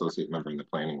 I'm an associate member in the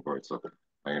planning board, so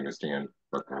I understand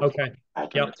what those Okay. Yep.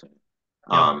 alternates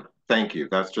are. Yep. Thank you.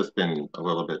 That's just been a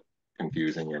little bit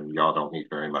confusing, and y'all don't meet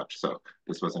very much, so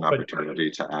this was an Good. opportunity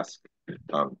to ask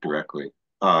directly.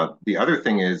 The other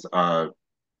thing is, I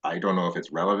don't know if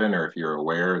it's relevant or if you're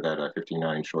aware that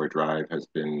 59 Shore Drive has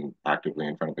been actively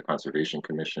in front of the Conservation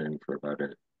Commission for about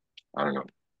I don't know,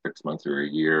 6 months or a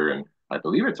year, and I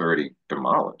believe it's already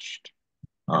demolished.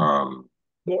 Um,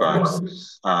 but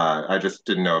I just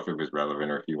didn't know if it was relevant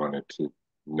or if you wanted to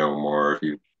know more, if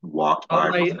you walked Oh, by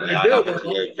I recently. I do. happen to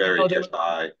live very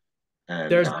nearby,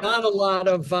 and There's not a lot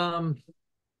of,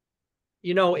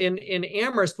 in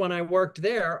Amherst, when I worked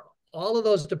there, all of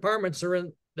those departments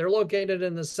they're located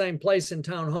in the same place in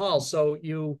town hall. So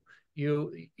and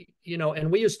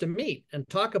we used to meet and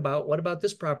talk about, what about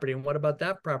this property and what about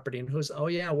that property, and oh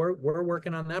yeah, we're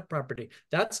working on that property.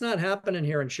 That's not happening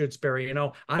here in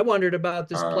Shutesbury. I wondered about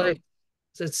this place.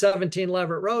 It's 17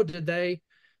 Leverett Road.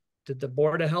 Did the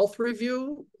Board of Health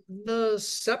review the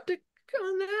septic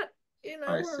on that?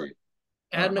 I We're see.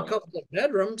 adding a couple of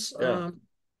bedrooms. Yeah.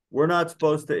 We're not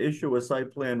supposed to issue a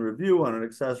site plan review on an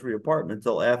accessory apartment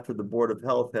until after the Board of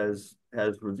Health has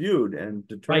reviewed and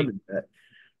determined that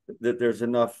there's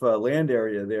enough land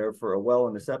area there for a well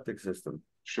and a septic system.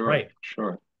 Sure, right.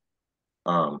 Sure.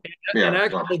 And Yeah.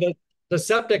 actually, the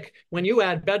septic, when you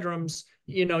add bedrooms,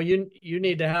 you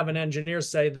need to have an engineer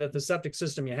say that the septic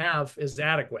system you have is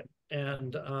adequate.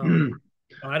 And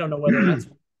I don't know whether that's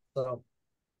so.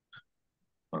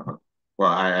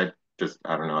 Well, I just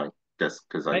I don't know. I guess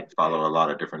because I follow a lot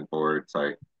of different boards.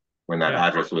 When that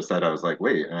address was said, I was like,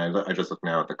 wait, and I just look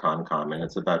now at the Concom, and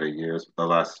it's about a year. The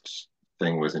last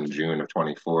thing was in June of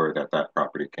 24 that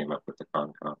property came up with the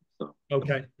Concom. So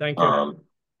okay, thank you.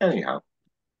 Anyhow,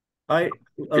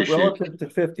 Relative to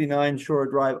 59 Shore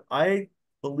Drive, I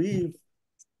believe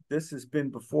this has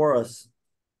been before us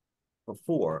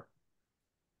before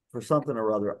for something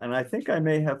or other, and I think I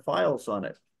may have files on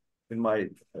it in my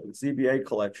ZBA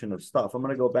collection of stuff. I'm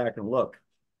going to go back and look,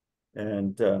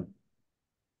 and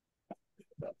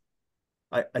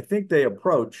I think they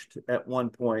approached at one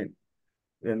point,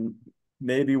 and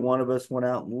maybe one of us went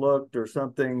out and looked or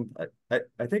something. I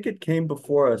think it came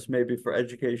before us, maybe for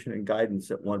education and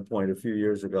guidance at one point a few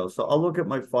years ago. So I'll look at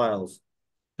my files.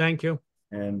 Thank you.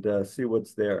 And see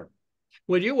what's there.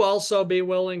 Would you also be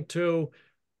willing to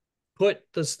put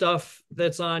the stuff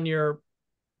that's on your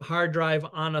hard drive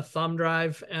on a thumb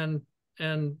drive and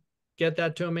get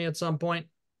that to me at some point?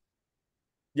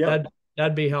 Yeah,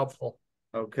 that'd be helpful.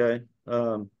 Okay.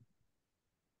 Yeah.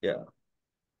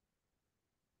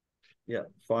 Yeah,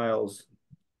 files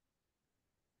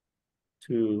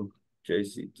to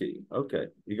JCT. Okay,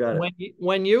 you got it.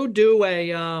 When you do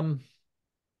a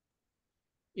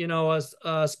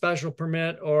a special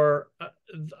permit or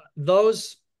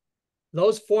those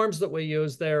forms that we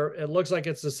use there, it looks like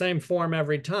it's the same form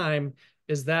every time.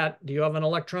 Do you have an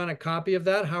electronic copy of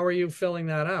that? How are you filling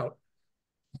that out?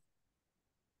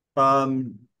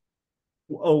 When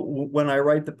I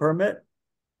write the permit?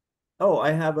 Oh,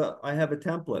 I have a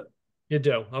template. You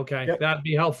do? Okay. Yep. That'd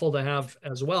be helpful to have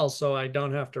as well, so I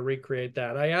don't have to recreate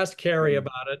that. I asked Carrie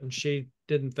about it, and she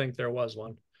didn't think there was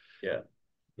one. Yeah.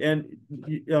 And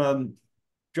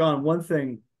John, one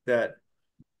thing that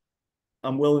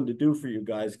I'm willing to do for you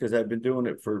guys, because I've been doing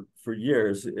it for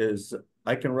years, is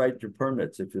I can write your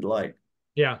permits if you'd like.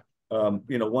 Yeah.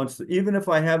 Even if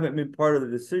I haven't been part of the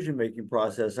decision-making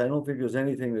process, I don't think there's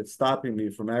anything that's stopping me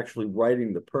from actually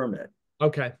writing the permit.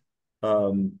 Okay.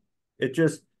 It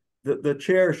just, the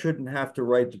chair shouldn't have to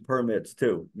write the permits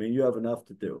too. I mean, you have enough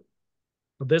to do.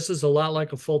 This is a lot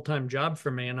like a full-time job for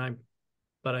me,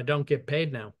 but I don't get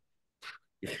paid now.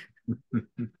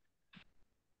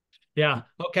 Yeah.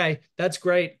 Okay. That's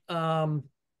great.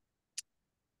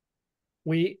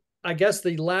 I guess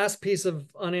the last piece of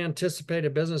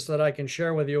unanticipated business that I can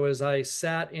share with you is I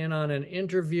sat in on an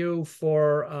interview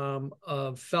for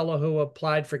a fellow who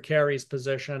applied for Carrie's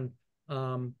position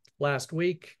last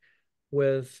week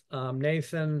with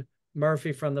Nathan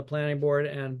Murphy from the planning board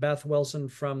and Beth Wilson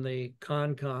from the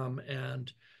Concom,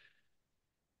 and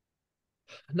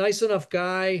nice enough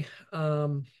guy.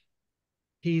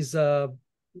 He's a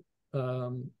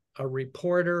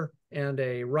reporter and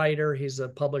a writer. He's a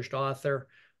published author.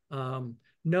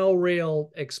 No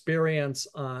real experience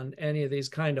on any of these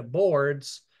kind of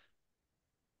boards.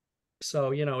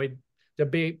 So,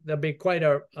 there'll be quite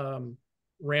a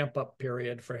ramp up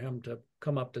period for him to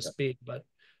come up to speed, but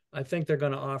I think they're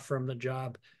going to offer him the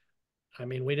job. I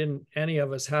mean, we didn't, any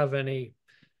of us have any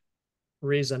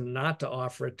reason not to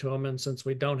offer it to him. And since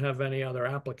we don't have any other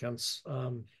applicants,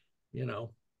 you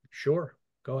know, sure,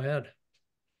 go ahead.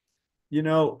 You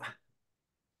know,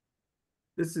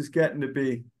 this is getting to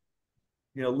be,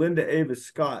 you know, Linda Avis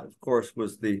Scott, of course,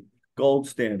 was the gold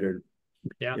standard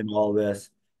in all this.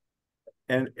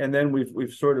 And then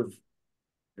we've sort of,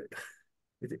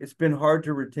 it's been hard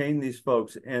to retain these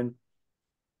folks. And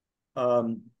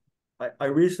I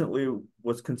recently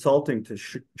was consulting to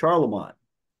Charlemont.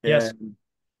 Yes. And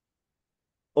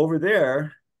over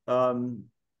there,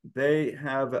 they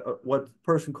have what the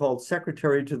person called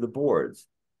secretary to the boards.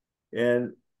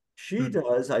 And she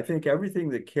does, I think, everything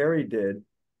that Carrie did,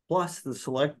 plus the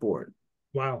select board.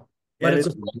 Wow. But it's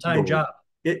a full-time job.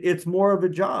 It's more of a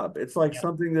job. It's like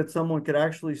something that someone could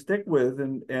actually stick with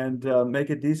and make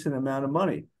a decent amount of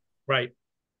money. Right.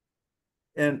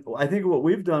 And I think what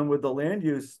we've done with the land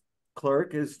use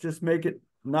clerk is just make it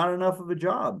not enough of a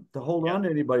job to hold on to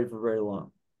anybody for very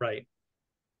long. Right.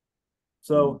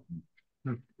 So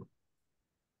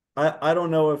I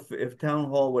don't know if town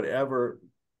hall would ever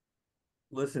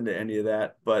listen to any of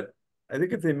that, but I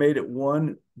think if they made it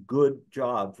one good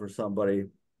job for somebody,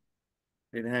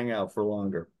 they'd hang out for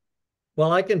longer.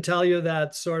 Well, I can tell you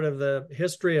that sort of the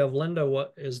history of Linda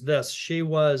is this. She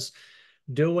was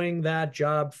doing that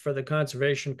job for the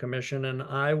Conservation Commission, and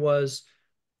I was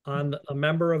a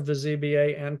member of the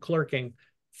ZBA and clerking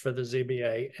for the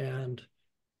ZBA. And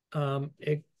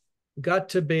it got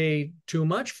to be too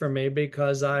much for me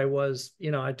because I was, you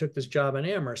know, I took this job in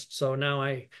Amherst. So now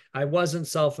I wasn't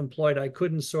self-employed. I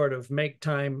couldn't sort of make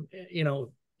time, you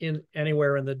know, in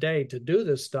anywhere in the day to do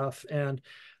this stuff. And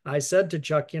I said to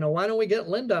Chuck, you know, why don't we get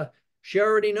Linda? She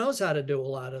already knows how to do a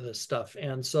lot of this stuff.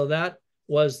 And so that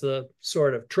was the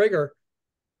sort of trigger.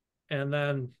 And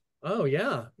then, oh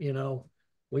yeah, you know,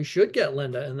 we should get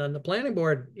Linda. And then the planning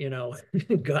board, you know,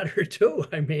 got her too.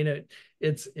 I mean,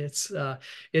 it's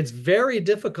very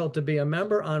difficult to be a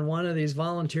member on one of these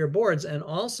volunteer boards and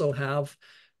also have,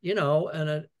 you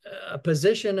know, a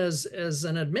position as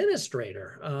an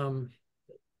administrator.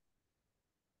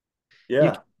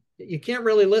 You can't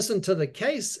really listen to the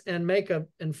case and make an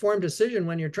informed decision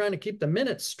when you're trying to keep the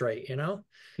minutes straight, you know?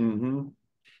 Mm-hmm.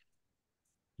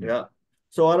 Yeah.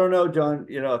 So I don't know, John,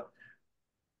 you know,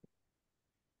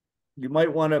 you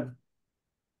might want to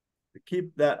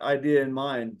keep that idea in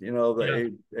mind, you know,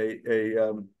 a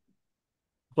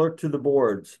clerk to the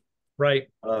boards. Right.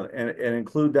 And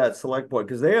include that select board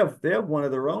because they have one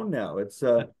of their own now. It's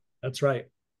that's right.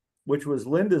 Which was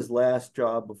Linda's last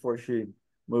job before she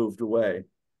moved away.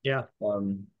 Yeah.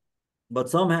 But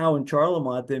somehow in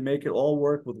Charlemont they make it all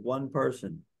work with one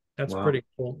person. That's pretty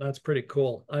cool. That's pretty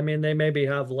cool. I mean, they maybe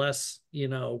have less, you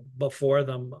know, before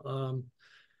them.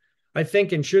 I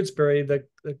think in Shutesbury,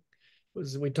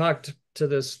 we talked to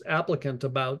this applicant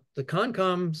about the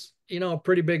Concom's, you know, a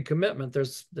pretty big commitment.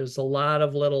 There's a lot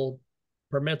of little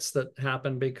permits that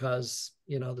happen because,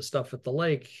 you know, the stuff at the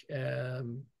lake,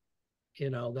 you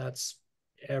know, that's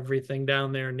everything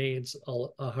down there needs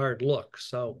a hard look.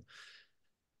 So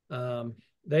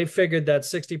they figured that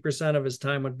 60% of his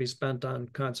time would be spent on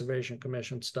Conservation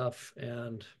Commission stuff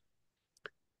and,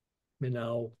 you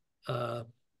know,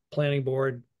 planning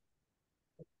board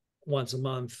once a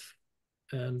month.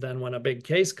 And then when a big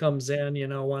case comes in, you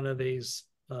know, one of these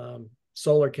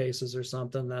solar cases or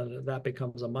something, that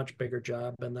becomes a much bigger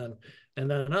job. And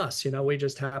then us, you know, we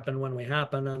just happen when we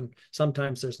happen. And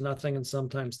sometimes there's nothing and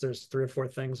sometimes there's 3 or 4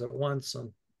 things at once.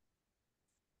 And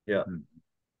yeah.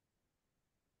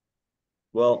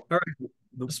 Well, all right.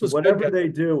 Whatever they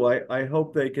do, I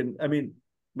hope they can. I mean,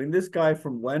 this guy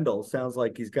from Wendell sounds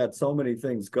like he's got so many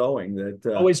things going that.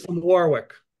 Oh, he's from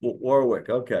Warwick. Warwick,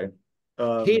 okay.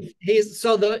 He's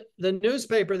so the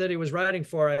newspaper that he was writing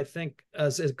for, I think,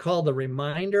 is called The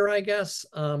Reminder, I guess.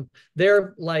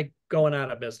 They're like going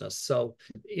out of business, so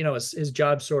you know his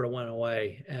job sort of went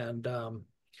away, and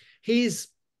he's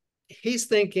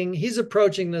thinking he's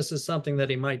approaching this as something that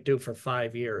he might do for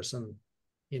 5 years, and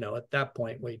you know at that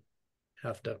point we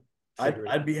have to.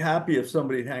 I'd be happy if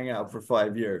somebody'd hang out for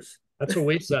 5 years. That's what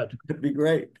we said. It'd be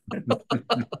great.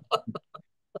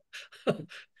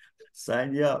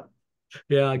 Sign you up.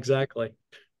 Yeah, exactly.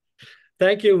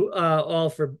 Thank you all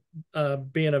for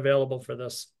being available for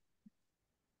this.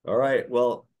 All right.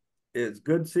 Well, it's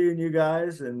good seeing you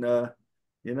guys. And,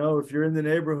 you know, if you're in the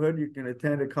neighborhood, you can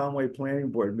attend a Conway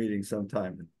Planning Board meeting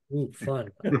sometime. Ooh, fun.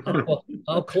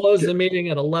 I'll close the meeting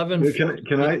at 11.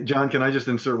 John, can I just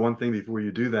insert one thing before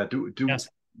you do that? Yes.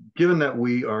 Given that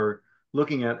we are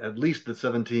looking at least the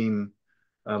 17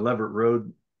 Leverett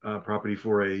Road property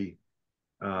for a,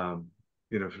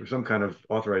 for some kind of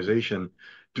authorization.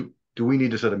 Do we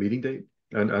need to set a meeting date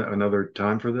and another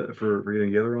time for getting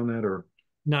together on that, or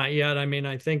Not yet. I mean,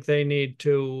 I think they need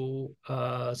to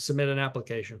submit an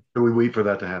application. do we wait for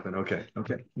that to happen? Okay.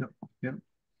 Okay. Yep. Yep.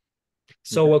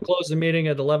 So we'll close the meeting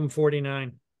at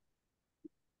 11:49.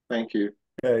 Thank you.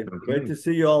 Okay, great Okay. to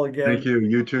see you all again. Thank you.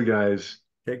 You too, guys.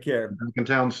 Take care. Back in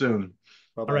town soon.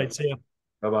 All right, see you.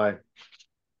 Bye-bye.